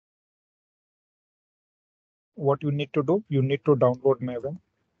what you need to do, you need to download Maven.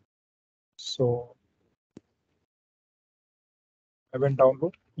 So Maven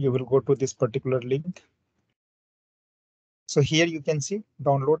download, you will go to this particular link. So here you can see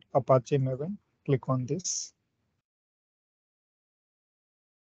download Apache Maven. Click on this.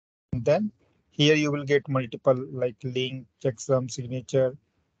 And then here you will get multiple like link, checksum, signature.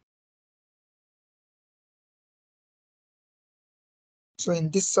 So in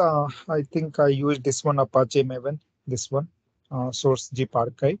this, I think I used this one Apache Maven, this one source zip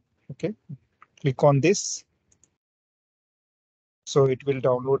archive. Okay, click on this. So it will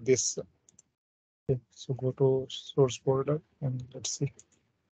download this. Okay, so go to source folder and let's see.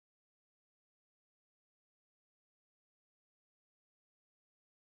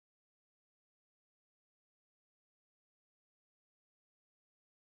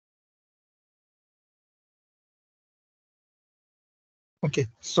 Okay,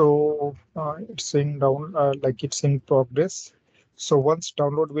 so it's in down like it's in progress. So once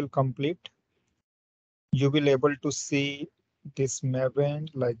download will complete, you will able to see this Maven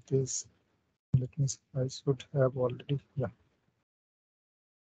like this. Let me see, I should have already, yeah,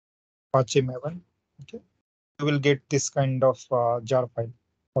 Apache Maven. Okay, you will get this kind of jar file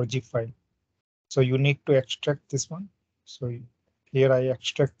or zip file. So you need to extract this one. So here I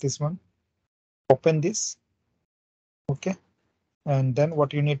extract this one, open this. Okay, and then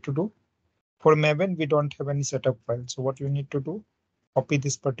what you need to do for Maven, we don't have any setup file. So what you need to do, copy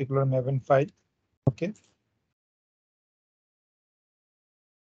this particular Maven file. Okay.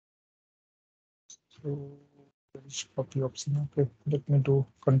 So copy option. Okay, let me do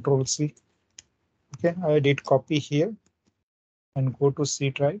Control C. Okay, I did copy here and go to C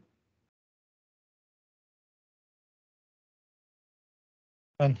drive.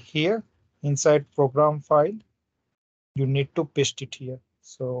 And here inside program file, you need to paste it here.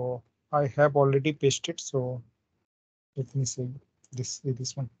 So I have already pasted. So let me see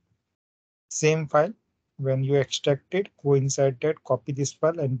this one. Same file. When you extract it, go inside that, copy this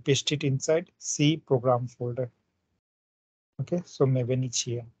file and paste it inside C program folder. Okay, so Maven is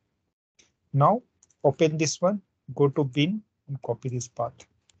here. Now open this one, go to bin and copy this path.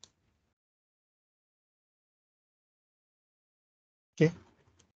 Okay.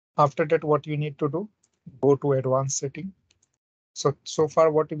 After that, what you need to do, go to advanced setting. So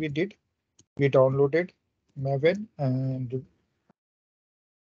far what we did, we downloaded Maven and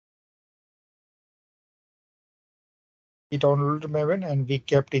we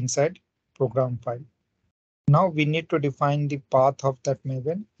kept inside program file. Now we need to define the path of that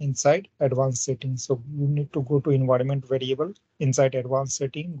Maven inside advanced settings. So you need to go to environment variable inside advanced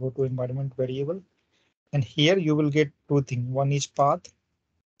setting, go to environment variable. And here you will get two things. One is path.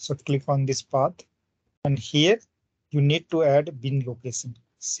 So click on this path. And here you need to add bin location.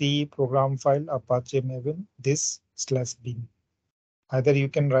 C program file Apache Maven this/bin. Either you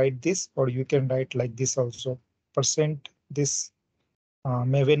can write this or you can write like this also. Percent this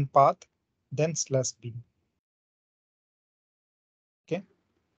Maven path, then /bin. Okay.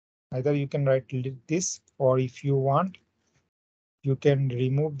 Either you can write this, or if you want, you can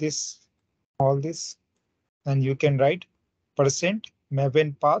remove this, all this, and you can write percent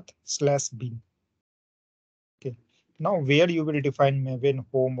Maven path/bin. Okay. Now where you will define Maven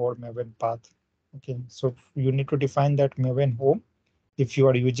home or Maven path. Okay. So you need to define that Maven home if you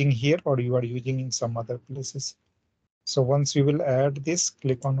are using here or you are using in some other places. So once you will add this,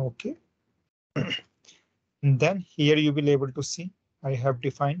 click on OK. And then here you will able to see I have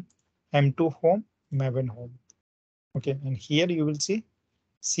defined M2 home, Maven home. Okay, and here you will see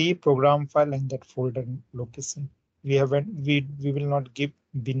C program file and that folder location. We will not give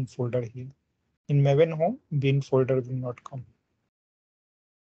bin folder here. In Maven home, bin folder will not come.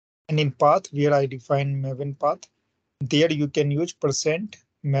 And in path where I define Maven path, there you can use percent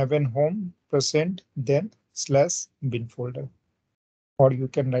Maven home percent then /bin folder, or you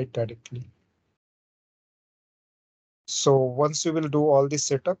can write directly. So once you will do all this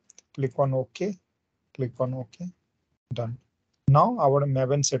setup, click on OK, click on OK, done. Now our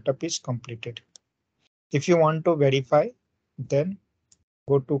Maven setup is completed. If you want to verify, then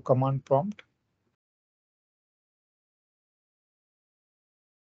go to command prompt.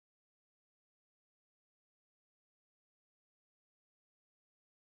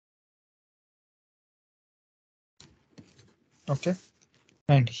 Okay,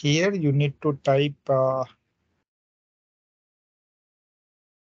 and here you need to type.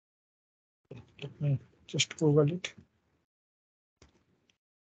 Let me just Google it.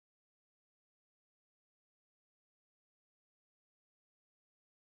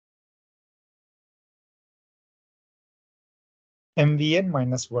 MVN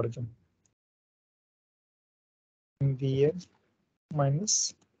minus version. mvn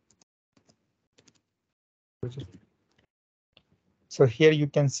minus. So here you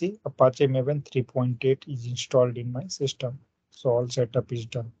can see Apache Maven 3.8 is installed in my system. So all setup is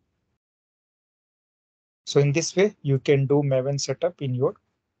done. So in this way, you can do Maven setup in your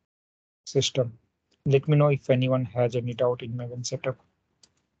system. Let me know if anyone has any doubt in Maven setup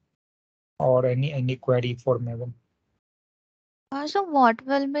or any query for Maven. So what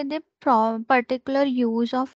will be the particular use of